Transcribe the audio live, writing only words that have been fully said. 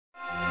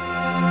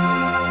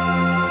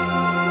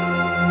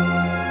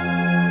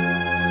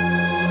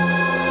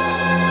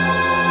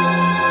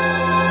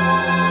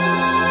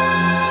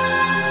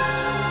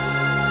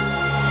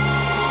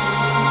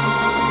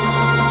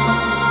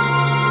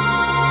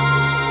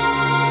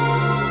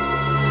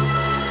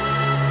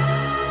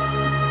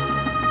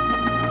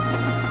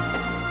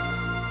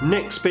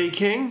Nick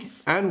speaking,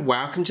 and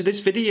welcome to this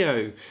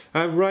video.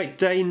 Right,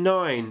 day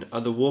 9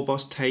 of the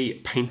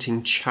WarbossTae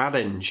Painting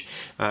Challenge.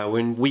 We're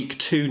in week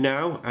 2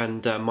 now,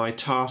 and my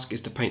task is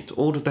to paint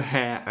all of the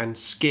hair and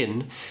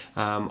skin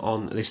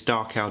on this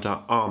Dark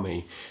Eldar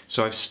army.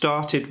 So I've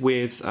started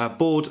with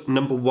board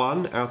number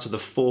 1 out of the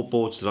 4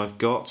 boards that I've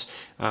got,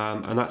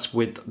 and that's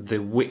with the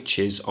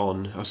witches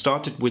on. I've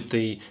started with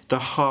the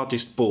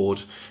hardest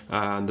board,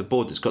 the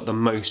board that's got the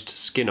most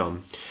skin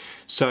on.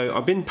 So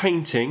I've been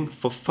painting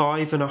for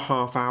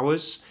 5.5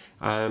 hours.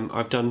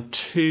 I've done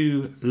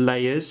 2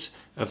 layers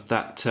of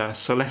that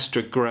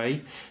Celestra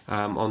grey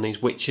on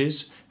these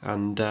witches,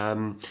 and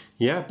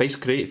yeah,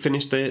 basically it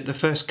finished the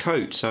first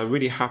coat, so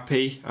really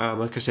happy.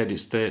 Like I said,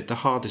 it's the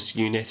hardest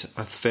unit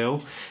I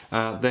feel.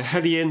 The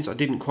Hellions I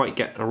didn't quite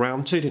get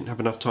around to, didn't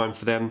have enough time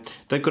for them.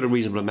 They've got a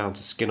reasonable amount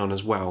of skin on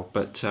as well,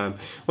 but what I'm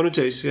going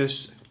to do is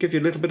just give you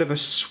a little bit of a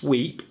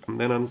sweep, and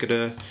then I'm going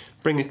to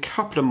bring a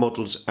couple of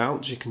models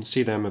out so you can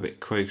see them a bit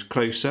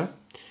closer.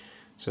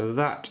 So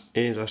that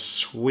is a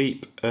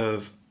sweep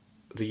of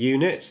the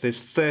units. There's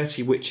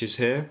 30 witches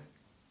here.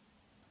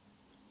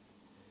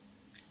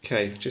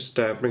 Okay, just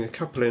bring a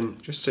couple in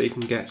just so you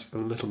can get a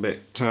little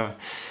bit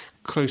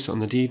closer on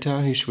the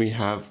detail. Who should we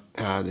have?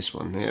 This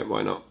one here,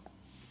 why not?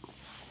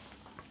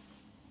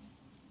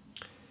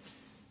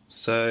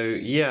 So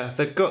yeah,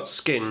 they've got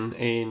skin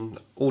in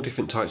all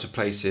different types of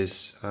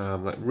places,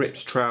 like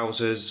ripped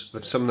trousers.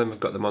 Some of them have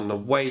got them on the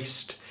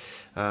waist.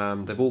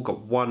 They've all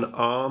got one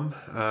arm,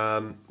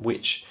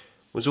 which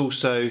was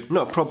also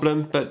not a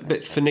problem, but a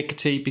bit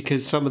finicky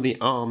because some of the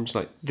arms,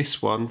 like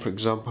this one for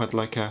example, had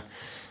like a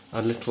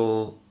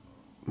little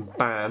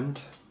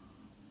band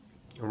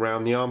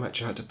around the arm,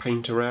 which I had to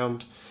paint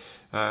around.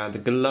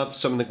 The gloves,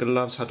 some of the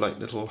gloves had like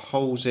little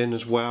holes in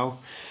as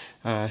well,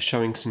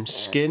 showing some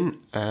skin.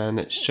 And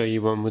let's show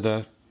you one with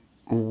a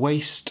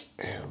waist.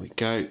 Here we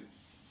go.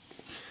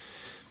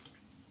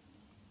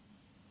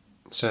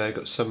 So I've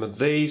got some of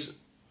these,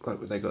 like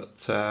they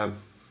got a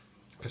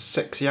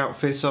sexy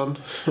outfit on,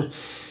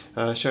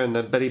 showing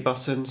their belly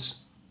buttons.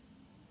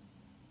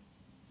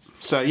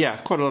 So yeah,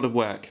 quite a lot of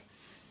work.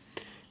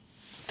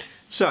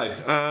 So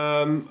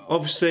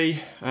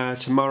obviously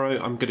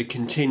tomorrow I'm going to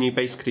continue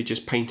basically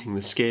just painting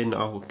the skin.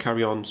 I'll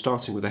carry on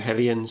starting with the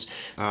Hellions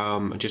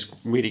and just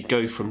really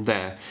go from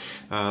there.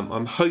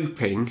 I'm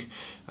hoping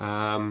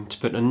to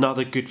put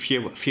another good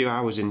few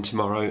hours in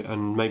tomorrow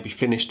and maybe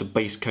finish the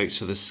base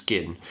coats of the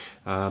skin,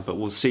 but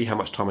we'll see how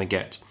much time I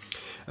get.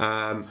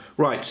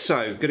 Right, so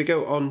I'm going to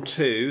go on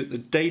to the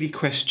daily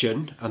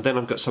question, and then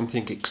I've got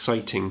something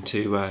exciting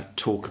to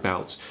talk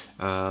about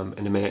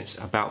in a minute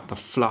about the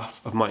fluff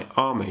of my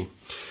army.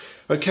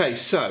 Okay,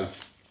 so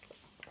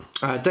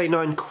day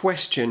 9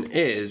 question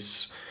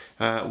is,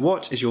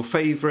 what is your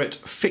favourite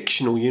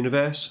fictional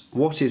universe?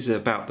 What is it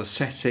about the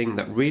setting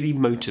that really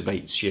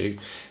motivates you?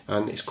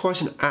 And it's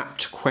quite an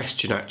apt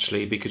question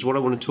actually, because what I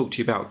want to talk to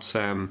you about,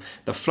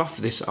 the fluff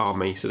of this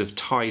army sort of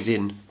ties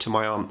in to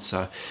my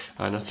answer.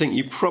 And I think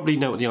you probably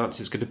know what the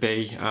answer is going to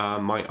be.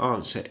 My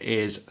answer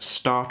is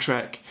Star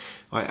Trek.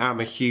 I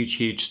am a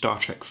huge Star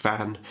Trek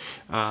fan.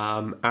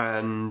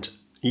 And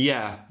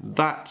yeah,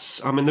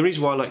 that's, I mean, the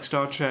reason why I like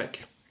Star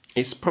Trek,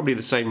 it's probably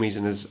the same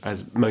reason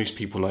as most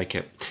people like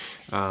it.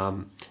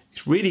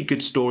 It's really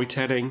good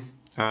storytelling,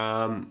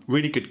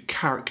 really good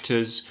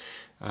characters,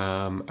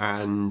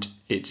 and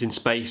it's in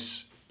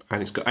space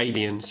and it's got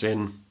aliens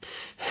in.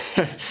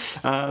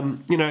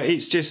 You know,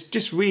 it's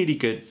just really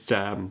good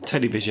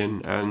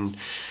television, and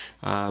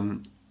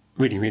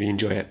really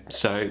enjoy it.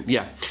 So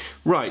yeah,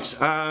 right.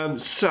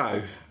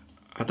 So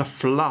the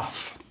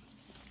fluff.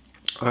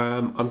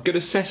 I'm going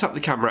to set up the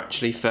camera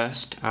actually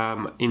first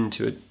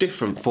into a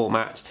different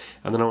format,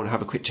 and then I want to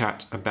have a quick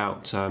chat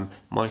about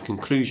my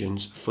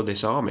conclusions for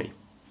this army.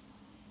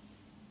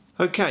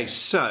 Okay,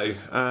 so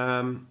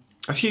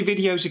a few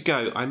videos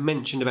ago I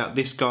mentioned about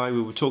this guy.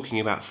 We were talking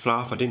about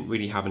fluff. I didn't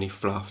really have any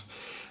fluff,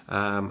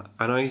 and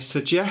I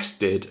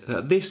suggested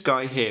that this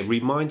guy here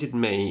reminded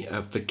me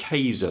of the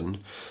Kazan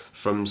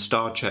from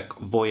Star Trek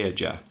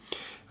Voyager.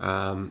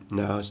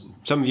 Now,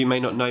 some of you may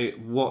not know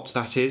what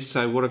that is,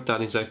 so what I've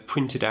done is I've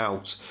printed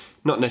out,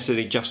 not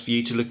necessarily just for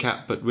you to look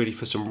at, but really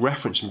for some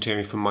reference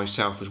material from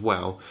myself as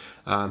well,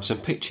 some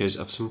pictures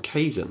of some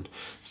Kazan.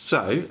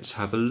 So let's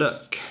have a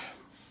look.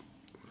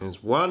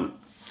 There's 1,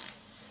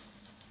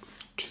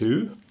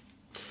 2,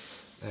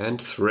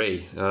 and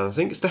 3. I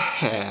think it's the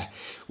hair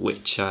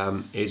which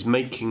is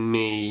making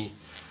me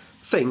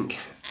think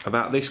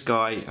about this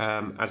guy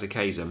as a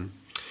Kazan.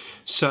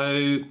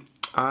 So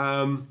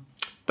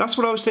that's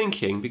what I was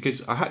thinking,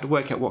 because I had to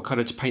work out what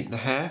colour to paint the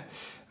hair,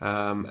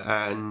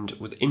 and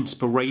with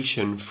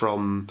inspiration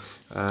from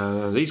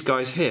these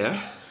guys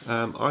here,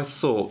 I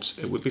thought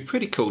it would be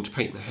pretty cool to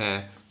paint the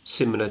hair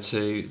similar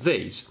to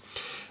these,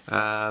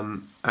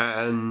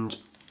 and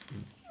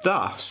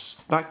thus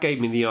that gave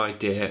me the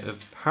idea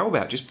of how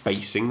about just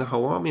basing the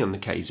whole army on the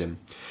Kazan.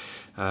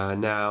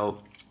 Now,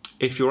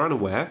 if you're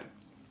unaware,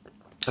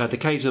 the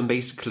Kazan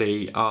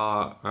basically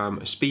are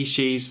a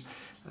species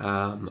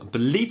I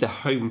believe the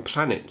home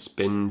planet's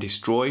been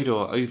destroyed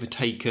or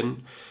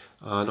overtaken.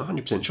 Not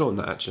 100% sure on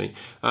that actually.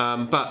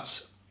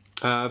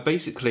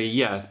 Basically,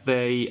 yeah,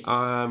 they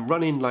are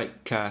running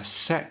like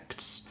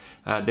sects.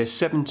 There's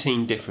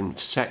 17 different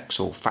sects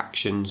or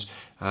factions.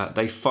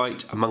 They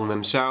fight among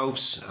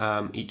themselves.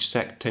 Each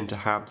sect tend to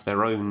have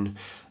their own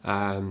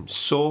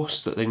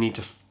source that they need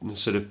to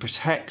sort of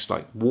protect,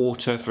 like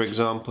water, for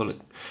example,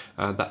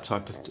 that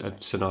type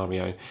of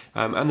scenario.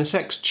 And the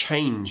sects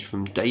change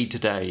from day to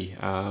day,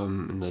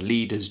 and the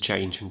leaders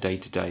change from day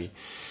to day.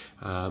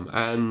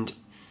 And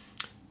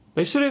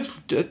they sort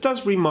of, it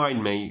does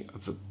remind me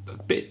of a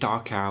bit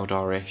Dark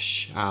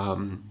Eldar-ish,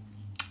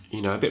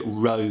 you know, a bit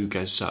rogue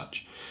as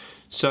such.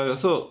 So I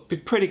thought it'd be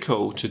pretty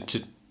cool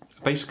to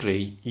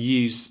basically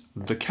use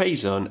the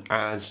Kazon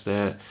as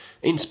the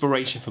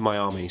inspiration for my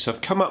army. So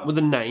I've come up with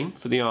a name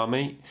for the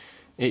army.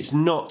 It's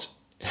not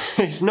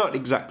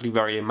exactly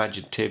very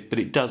imaginative, but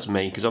it does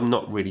me because I'm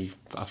not really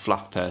a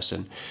fluff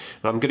person.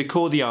 And I'm going to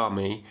call the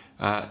army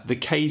the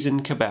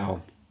Kazon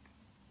Cabal.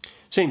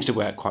 Seems to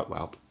work quite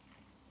well.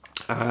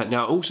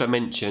 Now I also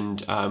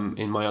mentioned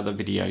in my other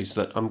videos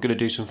that I'm going to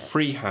do some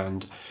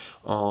freehand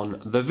on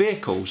the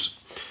vehicles.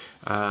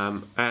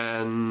 I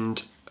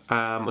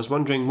was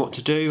wondering what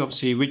to do.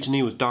 Obviously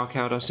originally was Dark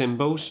Eldar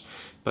symbols,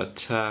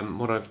 but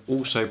what I've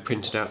also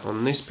printed out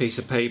on this piece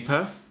of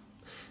paper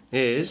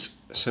is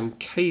some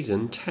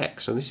Kazon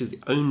text. And this is the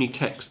only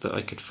text that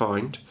I could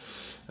find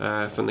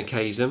from the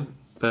Kazon,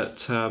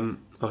 but I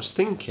was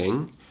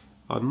thinking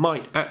I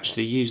might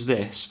actually use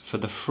this for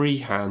the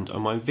freehand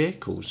on my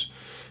vehicles.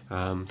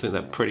 I think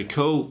that's pretty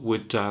cool,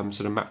 would sort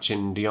of match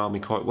in the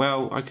army quite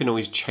well. I can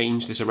always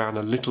change this around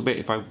a little bit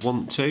if I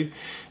want to.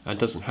 It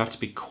doesn't have to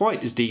be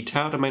quite as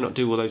detailed. I may not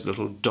do all those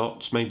little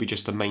dots, maybe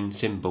just the main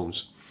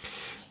symbols.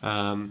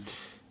 I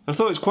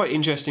thought it was quite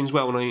interesting as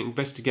well when I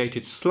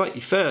investigated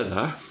slightly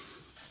further.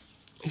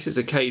 This is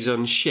a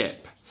Kazon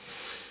ship.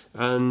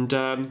 And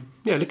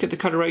yeah, look at the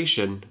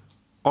coloration.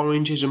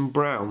 Oranges and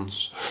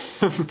browns.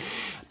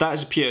 That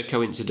is a pure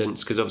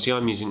coincidence because obviously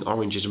I'm using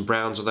oranges and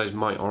browns, although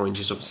my orange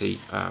is obviously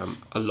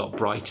a lot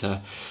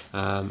brighter.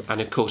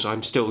 And of course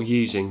I'm still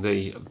using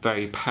the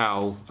very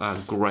pale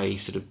grey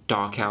sort of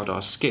Dark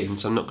Eldar skin,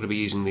 so I'm not going to be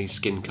using these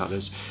skin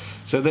colours.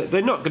 So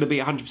they're not going to be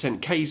 100%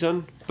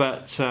 Kazon,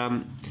 but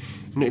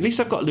at least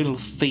I've got a little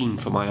theme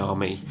for my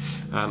army.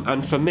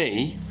 And for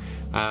me,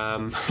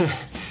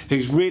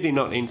 who's really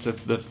not into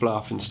the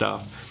fluff and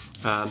stuff,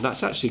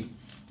 that's actually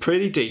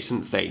pretty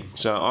decent theme,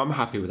 so I'm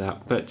happy with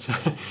that. But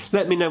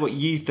let me know what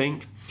you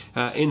think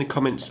in the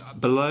comments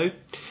below.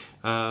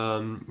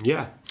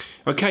 Yeah,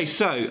 okay,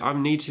 so I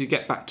need to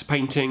get back to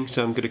painting,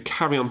 so I'm going to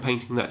carry on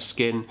painting that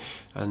skin,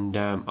 and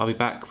I'll be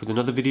back with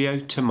another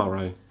video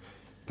tomorrow.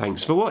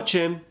 Thanks for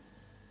watching.